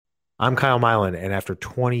I'm Kyle Milan, and after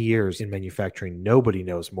 20 years in manufacturing, nobody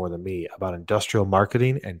knows more than me about industrial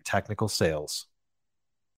marketing and technical sales.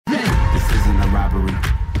 This isn't a robbery.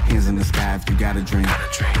 Hands in the sky if you got a dream.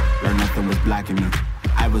 Learn nothing was blocking me.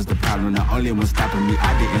 I was the problem, the only one stopping me.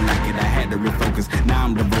 I didn't like it, I had to refocus. Now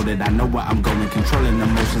I'm devoted, I know where I'm going. Controlling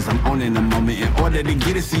emotions, I'm owning the moment. In order to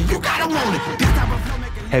get it, see, you gotta want it. This type of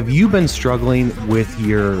filmmaking. Have you been struggling with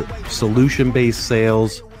your solution-based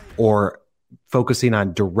sales or focusing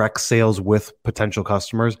on direct sales with potential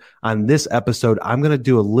customers? On this episode, I'm going to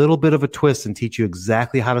do a little bit of a twist and teach you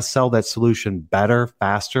exactly how to sell that solution better,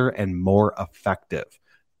 faster, and more effective.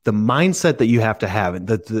 The mindset that you have to have, and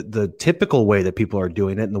the typical way that people are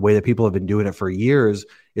doing it and the way that people have been doing it for years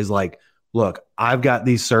is like, look, I've got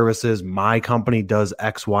these services. My company does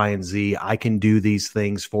X, Y, and Z. I can do these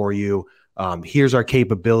things for you. Here's our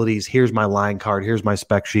capabilities. Here's my line card. Here's my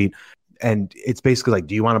spec sheet. And it's basically like,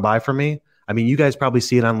 do you want to buy from me? I mean, you guys probably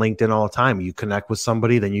see it on LinkedIn all the time. You connect with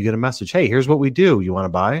somebody, then you get a message. Hey, here's what we do. You want to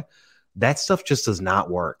buy? That stuff just does not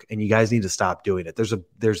work. And you guys need to stop doing it.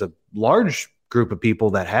 There's a large group of people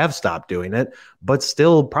that have stopped doing it, but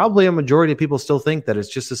still probably a majority of people still think that it's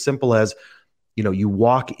just as simple as, you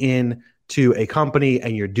walk in to a company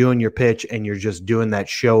and you're doing your pitch and you're just doing that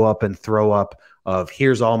show up and throw up of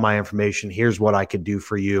here's all my information. Here's what I could do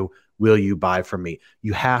for you. Will you buy from me?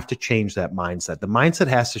 You have to change that mindset. The mindset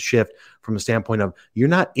has to shift from a standpoint of you're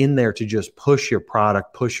not in there to just push your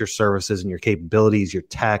product, push your services and your capabilities, your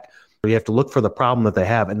tech. You have to look for the problem that they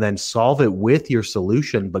have and then solve it with your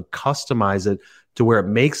solution, but customize it to where it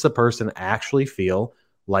makes the person actually feel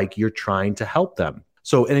like you're trying to help them.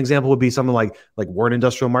 So an example would be something like we're an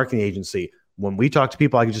industrial marketing agency. When we talk to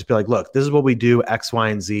people, I could just be like, look, this is what we do, X, Y,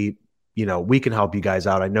 and Z. We can help you guys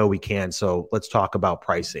out. I know we can. So let's talk about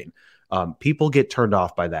pricing. People get turned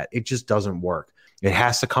off by that. It just doesn't work. It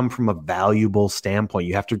has to come from a valuable standpoint.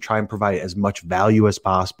 You have to try and provide as much value as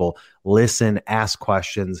possible. Listen, ask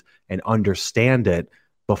questions, and understand it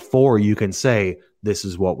before you can say, this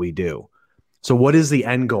is what we do. So what is the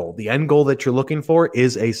end goal? The end goal that you're looking for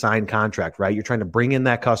is a signed contract, right? You're trying to bring in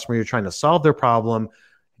that customer. You're trying to solve their problem,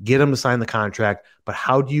 get them to sign the contract. But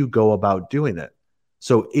how do you go about doing it?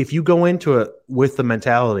 So if you go into it with the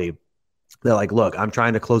mentality, they're like, look, I'm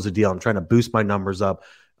trying to close the deal. I'm trying to boost my numbers up.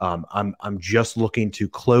 I'm just looking to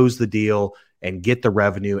close the deal and get the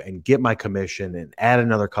revenue and get my commission and add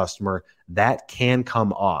another customer. That can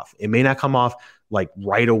come off. It may not come off like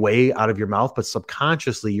right away out of your mouth, but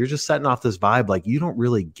subconsciously you're just setting off this vibe like you don't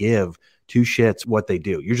really give two shits what they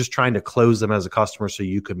do. You're just trying to close them as a customer so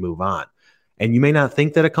you can move on. And you may not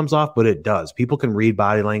think that it comes off, but it does. People can read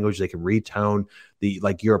body language. They can read tone.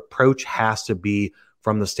 Your approach has to be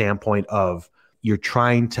from the standpoint of you're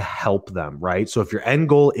trying to help them, right? So if your end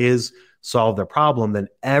goal is solve their problem, then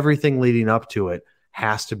everything leading up to it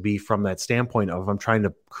has to be from that standpoint of I'm trying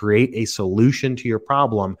to create a solution to your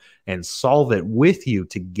problem and solve it with you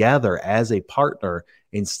together as a partner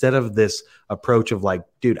instead of this approach of like,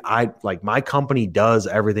 dude, my company does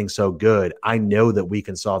everything so good. I know that we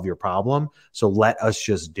can solve your problem. So let us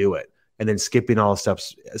just do it. And then skipping all the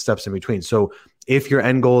steps in between. So if your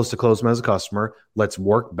end goal is to close them as a customer, let's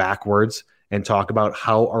work backwards and talk about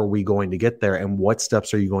how are we going to get there and what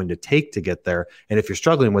steps are you going to take to get there? And if you're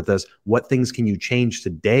struggling with this, what things can you change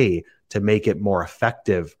today to make it more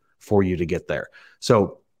effective for you to get there?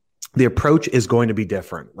 So the approach is going to be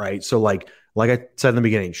different, right? So like I said in the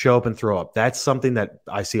beginning, show up and throw up. That's something that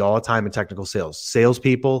I see all the time in technical sales.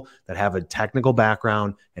 Salespeople that have a technical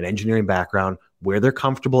background, an engineering background, where they're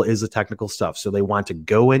comfortable is the technical stuff. So they want to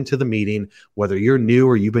go into the meeting, whether you're new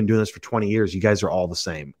or you've been doing this for 20 years, you guys are all the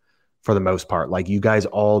same for the most part. Like you guys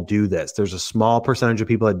all do this. There's a small percentage of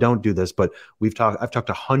people that don't do this, but I've talked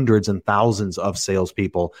to hundreds and thousands of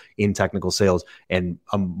salespeople in technical sales, and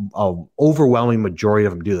an overwhelming majority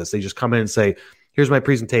of them do this. They just come in and say, here's my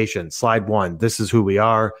presentation, slide 1. This is who we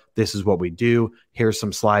are. This is what we do. Here's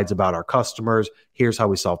some slides about our customers. Here's how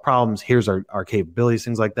we solve problems. Here's our capabilities,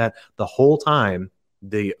 things like that. The whole time,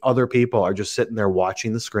 the other people are just sitting there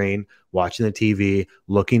watching the screen, watching the TV,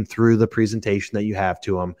 looking through the presentation that you have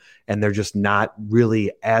to them. And they're just not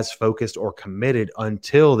really as focused or committed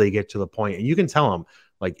until they get to the point. And you can tell them,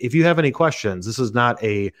 like, if you have any questions, this is not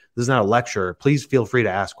a lecture. Please feel free to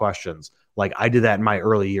ask questions. Like I did that in my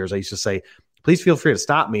early years. I used to say, please feel free to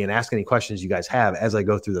stop me and ask any questions you guys have as I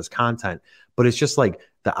go through this content. But it's just like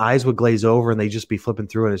the eyes would glaze over and they just be flipping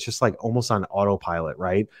through and it's just like almost on autopilot,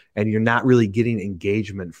 right? And you're not really getting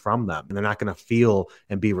engagement from them. And they're not going to feel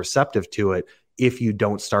and be receptive to it if you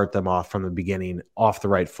don't start them off from the beginning off the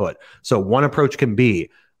right foot. So one approach can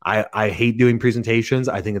be, I hate doing presentations.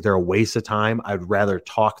 I think that they're a waste of time. I'd rather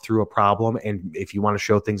talk through a problem. And if you want to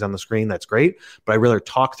show things on the screen, that's great. But I'd rather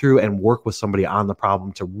talk through and work with somebody on the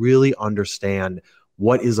problem to really understand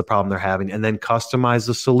what is the problem they're having and then customize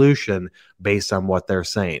the solution based on what they're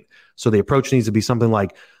saying. So the approach needs to be something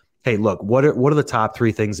like, hey, look, what are the top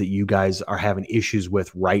 3 things that you guys are having issues with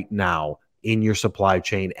right now in your supply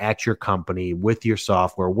chain, at your company, with your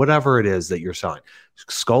software, whatever it is that you're selling?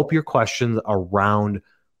 Sculpt your questions around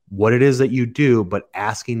what it is that you do, but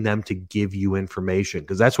asking them to give you information,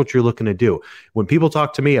 because that's what you're looking to do. When people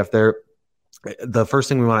talk to me, the first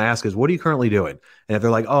thing we want to ask is, what are you currently doing? And if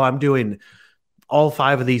they're like, oh, I'm doing all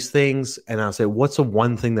 5 of these things, and I'll say, what's the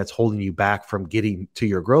one thing that's holding you back from getting to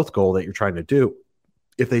your growth goal that you're trying to do?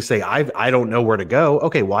 If they say, I don't know where to go,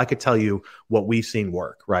 okay, well, I could tell you what we've seen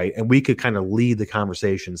work, right? And we could kind of lead the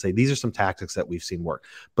conversation and say, these are some tactics that we've seen work.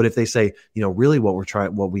 But if they say, really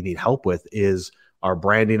what we need help with is our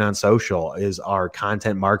branding on social, is our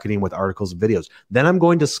content marketing with articles and videos, then I'm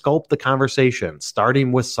going to sculpt the conversation,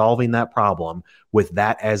 starting with solving that problem with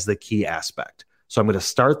that as the key aspect. So I'm going to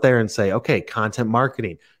start there and say, okay, content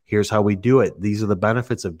marketing, here's how we do it. These are the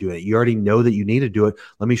benefits of doing it. You already know that you need to do it.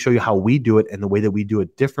 Let me show you how we do it and the way that we do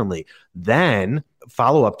it differently. Then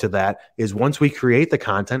follow up to that is, once we create the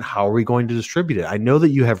content, how are we going to distribute it? I know that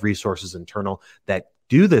you have resources internal that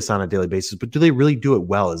do this on a daily basis, but do they really do it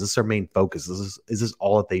well? Is this their main focus? Is this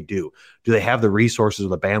all that they do? Do they have the resources or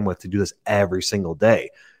the bandwidth to do this every single day?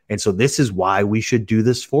 And so this is why we should do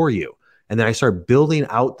this for you. And then I start building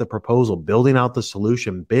out the proposal, building out the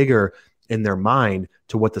solution bigger in their mind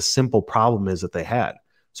to what the simple problem is that they had.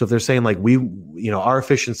 So if they're saying like, our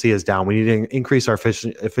efficiency is down, we need to increase our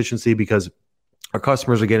efficiency because our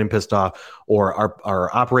customers are getting pissed off, or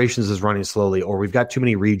our operations is running slowly, or we've got too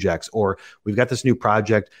many rejects, or we've got this new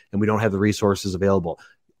project and we don't have the resources available.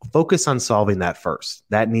 Focus on solving that first.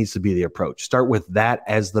 That needs to be the approach. Start with that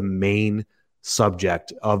as the main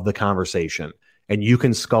subject of the conversation. And you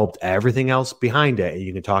can sculpt everything else behind it. And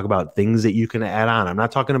you can talk about things that you can add on. I'm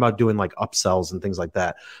not talking about doing like upsells and things like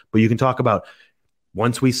that, but you can talk about,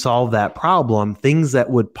 once we solve that problem, things that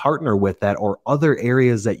would partner with that, or other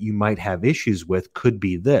areas that you might have issues with could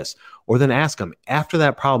be this. Or then ask them, after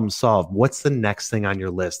that problem's solved, what's the next thing on your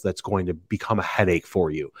list that's going to become a headache for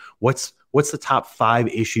you? What's the top 5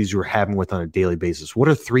 issues you're having with on a daily basis? What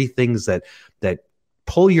are 3 things that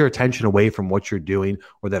pull your attention away from what you're doing,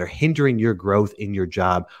 or that are hindering your growth in your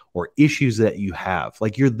job, or issues that you have?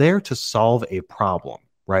 Like, you're there to solve a problem,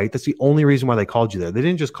 right? That's the only reason why they called you there. They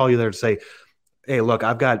didn't just call you there to say, hey, look,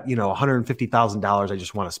 I've got, $150,000 I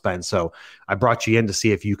just want to spend, so I brought you in to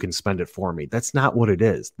see if you can spend it for me. That's not what it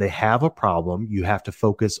is. They have a problem. You have to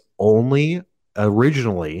focus only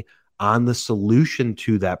originally on the solution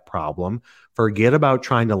to that problem. Forget about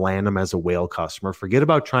trying to land them as a whale customer. Forget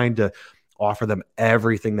about trying to offer them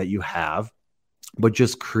everything that you have, but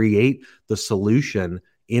just create the solution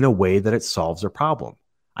in a way that it solves their problem.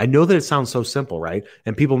 I know that it sounds so simple, right?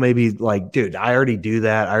 And people may be like, dude, I already do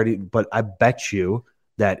that. But I bet you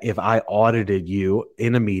that if I audited you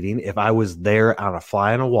in a meeting, if I was there on a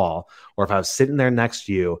fly on a wall, or if I was sitting there next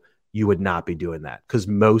to you, you would not be doing that, because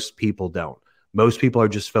most people don't. Most people are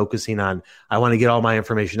just focusing on, I want to get all my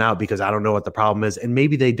information out because I don't know what the problem is. And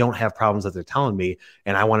maybe they don't have problems that they're telling me,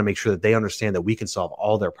 and I want to make sure that they understand that we can solve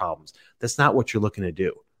all their problems. That's not what you're looking to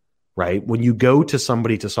do, right? When you go to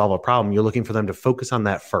somebody to solve a problem, you're looking for them to focus on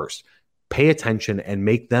that first. Pay attention and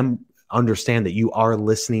make them understand that you are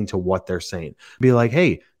listening to what they're saying. Be like,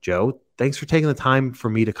 hey, Joe, thanks for taking the time for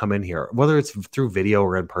me to come in here. Whether it's through video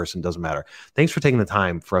or in person, doesn't matter. Thanks for taking the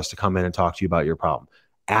time for us to come in and talk to you about your problem.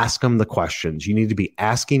 Ask them the questions. You need to be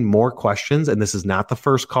asking more questions. And this is not the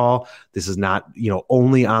first call. This is not,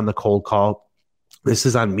 only on the cold call. This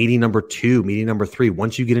is on meeting number 2, meeting number 3.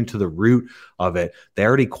 Once you get into the root of it, they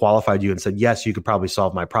already qualified you and said, yes, you could probably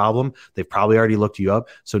solve my problem. They've probably already looked you up.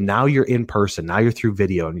 So now you're in person. Now you're through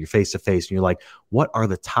video and you're face to face. And you're like, what are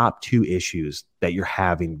the top 2 issues that you're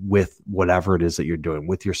having with whatever it is that you're doing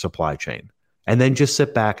with your supply chain? And then just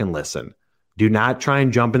sit back and listen. Do not try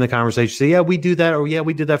and jump in the conversation. Say, yeah, we do that. Or yeah,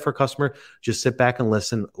 we did that for a customer. Just sit back and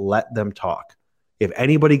listen. Let them talk. If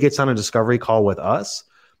anybody gets on a discovery call with us,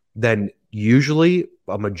 then usually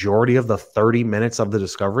a majority of the 30 minutes of the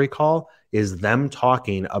discovery call is them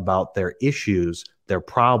talking about their issues, their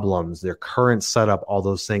problems, their current setup, all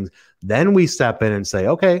those things. Then we step in and say,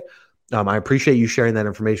 okay, I appreciate you sharing that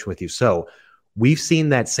information with you. So we've seen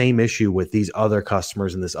that same issue with these other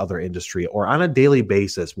customers in this other industry, or on a daily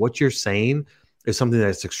basis. What you're saying is something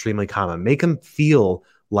that's extremely common. Make them feel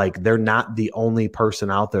like they're not the only person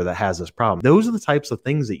out there that has this problem. Those are the types of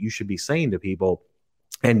things that you should be saying to people,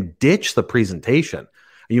 and ditch the presentation.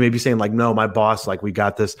 And you may be saying like, no, my boss, like we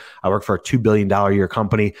got this. I work for a $2 billion a year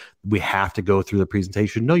company. We have to go through the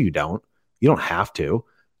presentation. No, you don't. You don't have to.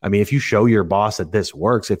 I mean, if you show your boss that this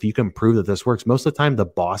works, if you can prove that this works, most of the time the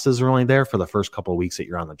bosses are only there for the first couple of weeks that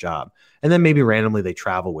you're on the job. And then maybe randomly they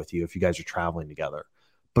travel with you if you guys are traveling together.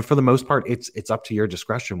 But for the most part, it's up to your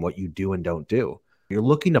discretion what you do and don't do. You're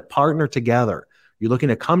looking to partner together. You're looking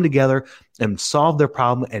to come together and solve their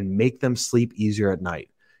problem and make them sleep easier at night.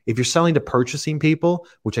 If you're selling to purchasing people,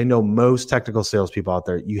 which I know most technical salespeople out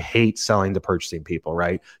there, you hate selling to purchasing people,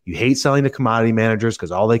 right? You hate selling to commodity managers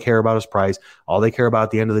because all they care about is price. All they care about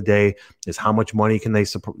at the end of the day is how much money can they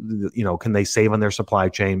save on their supply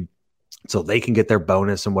chain so they can get their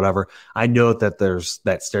bonus and whatever. I know that there's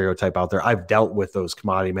that stereotype out there. I've dealt with those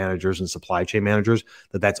commodity managers and supply chain managers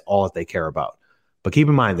that's all that they care about. But keep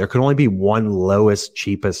in mind, there can only be one lowest,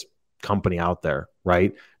 cheapest company out there,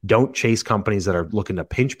 right? Don't chase companies that are looking to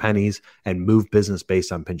pinch pennies and move business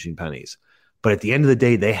based on pinching pennies. But at the end of the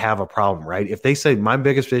day, they have a problem, right? If they say my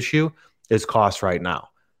biggest issue is cost right now,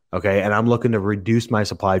 okay, and I'm looking to reduce my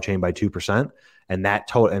supply chain by 2%, and that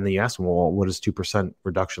total, and then you ask them, well, what does 2%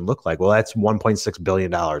 reduction look like? Well, that's $1.6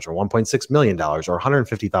 billion or $1.6 million or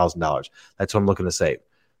 $150,000. That's what I'm looking to save.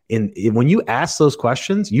 When you ask those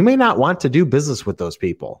questions, you may not want to do business with those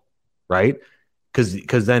people, right?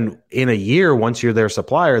 Because then in a year, once you're their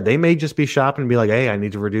supplier, they may just be shopping and be like, hey, I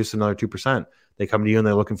need to reduce another 2%. They come to you and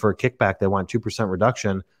they're looking for a kickback. They want 2%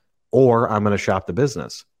 reduction, or I'm going to shop the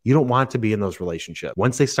business. You don't want to be in those relationships.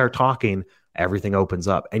 Once they start talking, everything opens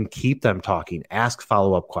up, and keep them talking. Ask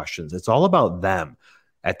follow-up questions. It's all about them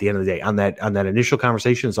at the end of the day. On that initial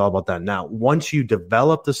conversation, it's all about them. Now, once you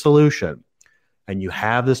develop the solution and you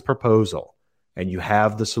have this proposal and you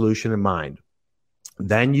have the solution in mind,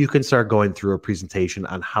 then you can start going through a presentation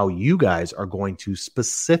on how you guys are going to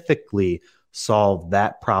specifically solve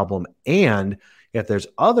that problem. And if there's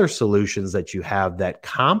other solutions that you have that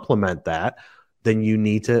complement that, then you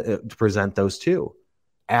need to present those too.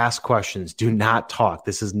 Ask questions. Do not talk.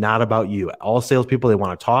 This is not about you. All salespeople, they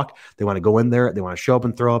want to talk. They want to go in there. They want to show up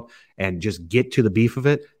and throw up and just get to the beef of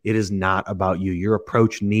it. It is not about you. Your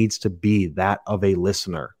approach needs to be that of a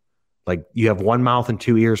listener. Like, you have one mouth and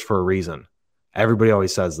two ears for a reason. Everybody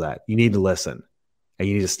always says that. You need to listen, and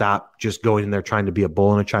you need to stop just going in there trying to be a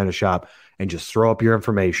bull in a china shop and just throw up your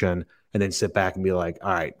information and then sit back and be like,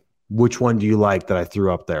 all right, which one do you like that I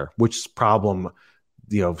threw up there? Which problem,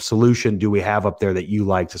 solution do we have up there that you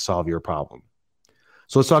like to solve your problem?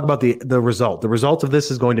 So let's talk about the result. The result of this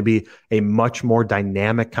is going to be a much more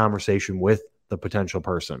dynamic conversation with the potential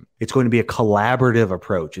person. It's going to be a collaborative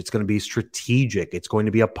approach. It's going to be strategic. It's going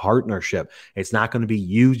to be a partnership. It's not going to be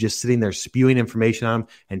you just sitting there spewing information on them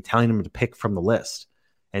and telling them to pick from the list.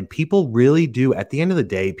 And people really do, at the end of the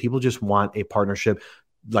day, people just want a partnership.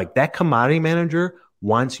 Like, that commodity manager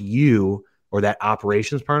wants you, or that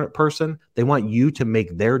operations person, they want you to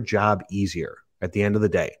make their job easier. At the end of the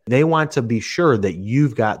day, they want to be sure that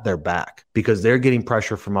you've got their back because they're getting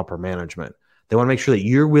pressure from upper management. They want to make sure that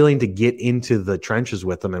you're willing to get into the trenches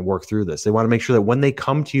with them and work through this. They want to make sure that when they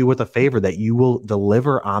come to you with a favor, that you will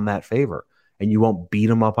deliver on that favor and you won't beat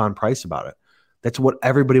them up on price about it. That's what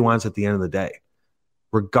everybody wants at the end of the day,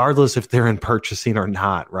 regardless if they're in purchasing or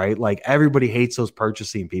not, right? Like, everybody hates those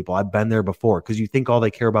purchasing people. I've been there before, because you think all they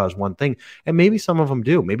care about is one thing. And maybe some of them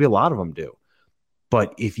do. Maybe a lot of them do.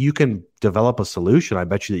 But if you can develop a solution, I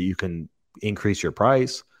bet you that you can increase your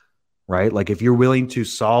price. Right? Like, if you're willing to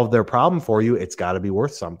solve their problem for you, it's got to be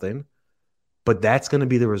worth something. But that's going to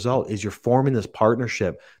be the result, is you're forming this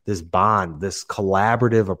partnership, this bond, this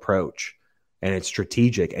collaborative approach, and it's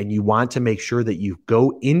strategic. And you want to make sure that you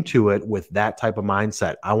go into it with that type of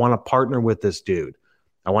mindset. I want to partner with this dude.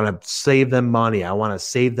 I want to save them money. I want to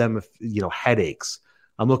save them, headaches.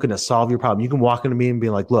 I'm looking to solve your problem. You can walk into me and be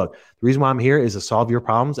like, look, the reason why I'm here is to solve your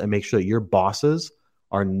problems and make sure that your bosses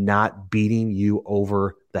are not beating you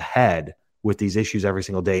over the head with these issues every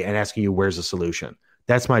single day and asking you, where's the solution?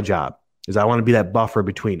 That's my job, is I want to be that buffer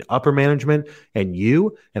between upper management and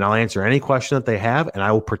you, and I'll answer any question that they have, and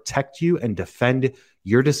I will protect you and defend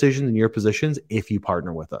your decisions and your positions if you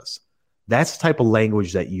partner with us. That's the type of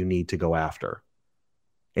language that you need to go after.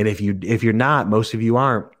 And if you're not, most of you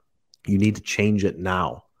aren't, you need to change it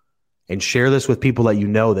now. And share this with people that you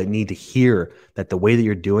know that need to hear that the way that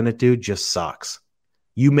you're doing it, dude, just sucks.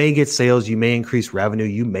 You may get sales, you may increase revenue,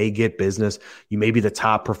 you may get business, you may be the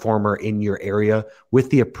top performer in your area with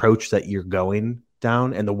the approach that you're going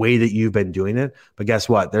down and the way that you've been doing it. But guess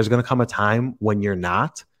what? There's going to come a time when you're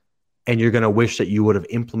not, and you're going to wish that you would have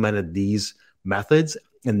implemented these methods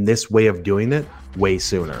and this way of doing it way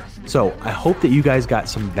sooner. So I hope that you guys got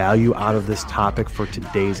some value out of this topic for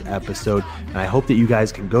today's episode. And I hope that you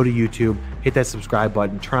guys can go to YouTube, hit that subscribe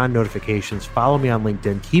button, turn on notifications, follow me on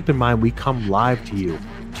LinkedIn. Keep in mind, we come live to you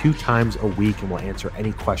 2 times a week and we'll answer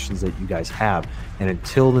any questions that you guys have. And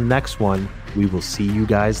until the next one, we will see you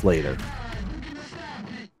guys later.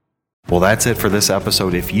 Well, that's it for this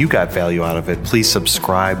episode. If you got value out of it, please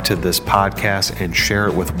subscribe to this podcast and share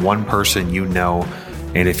it with one person you know.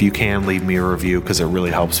 And if you can, leave me a review because it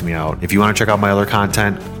really helps me out. If you want to check out my other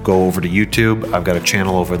content, go over to YouTube. I've got a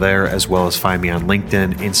channel over there, as well as find me on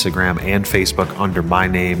LinkedIn, Instagram, and Facebook under my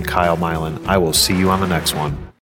name, Kyle Milan. I will see you on the next one.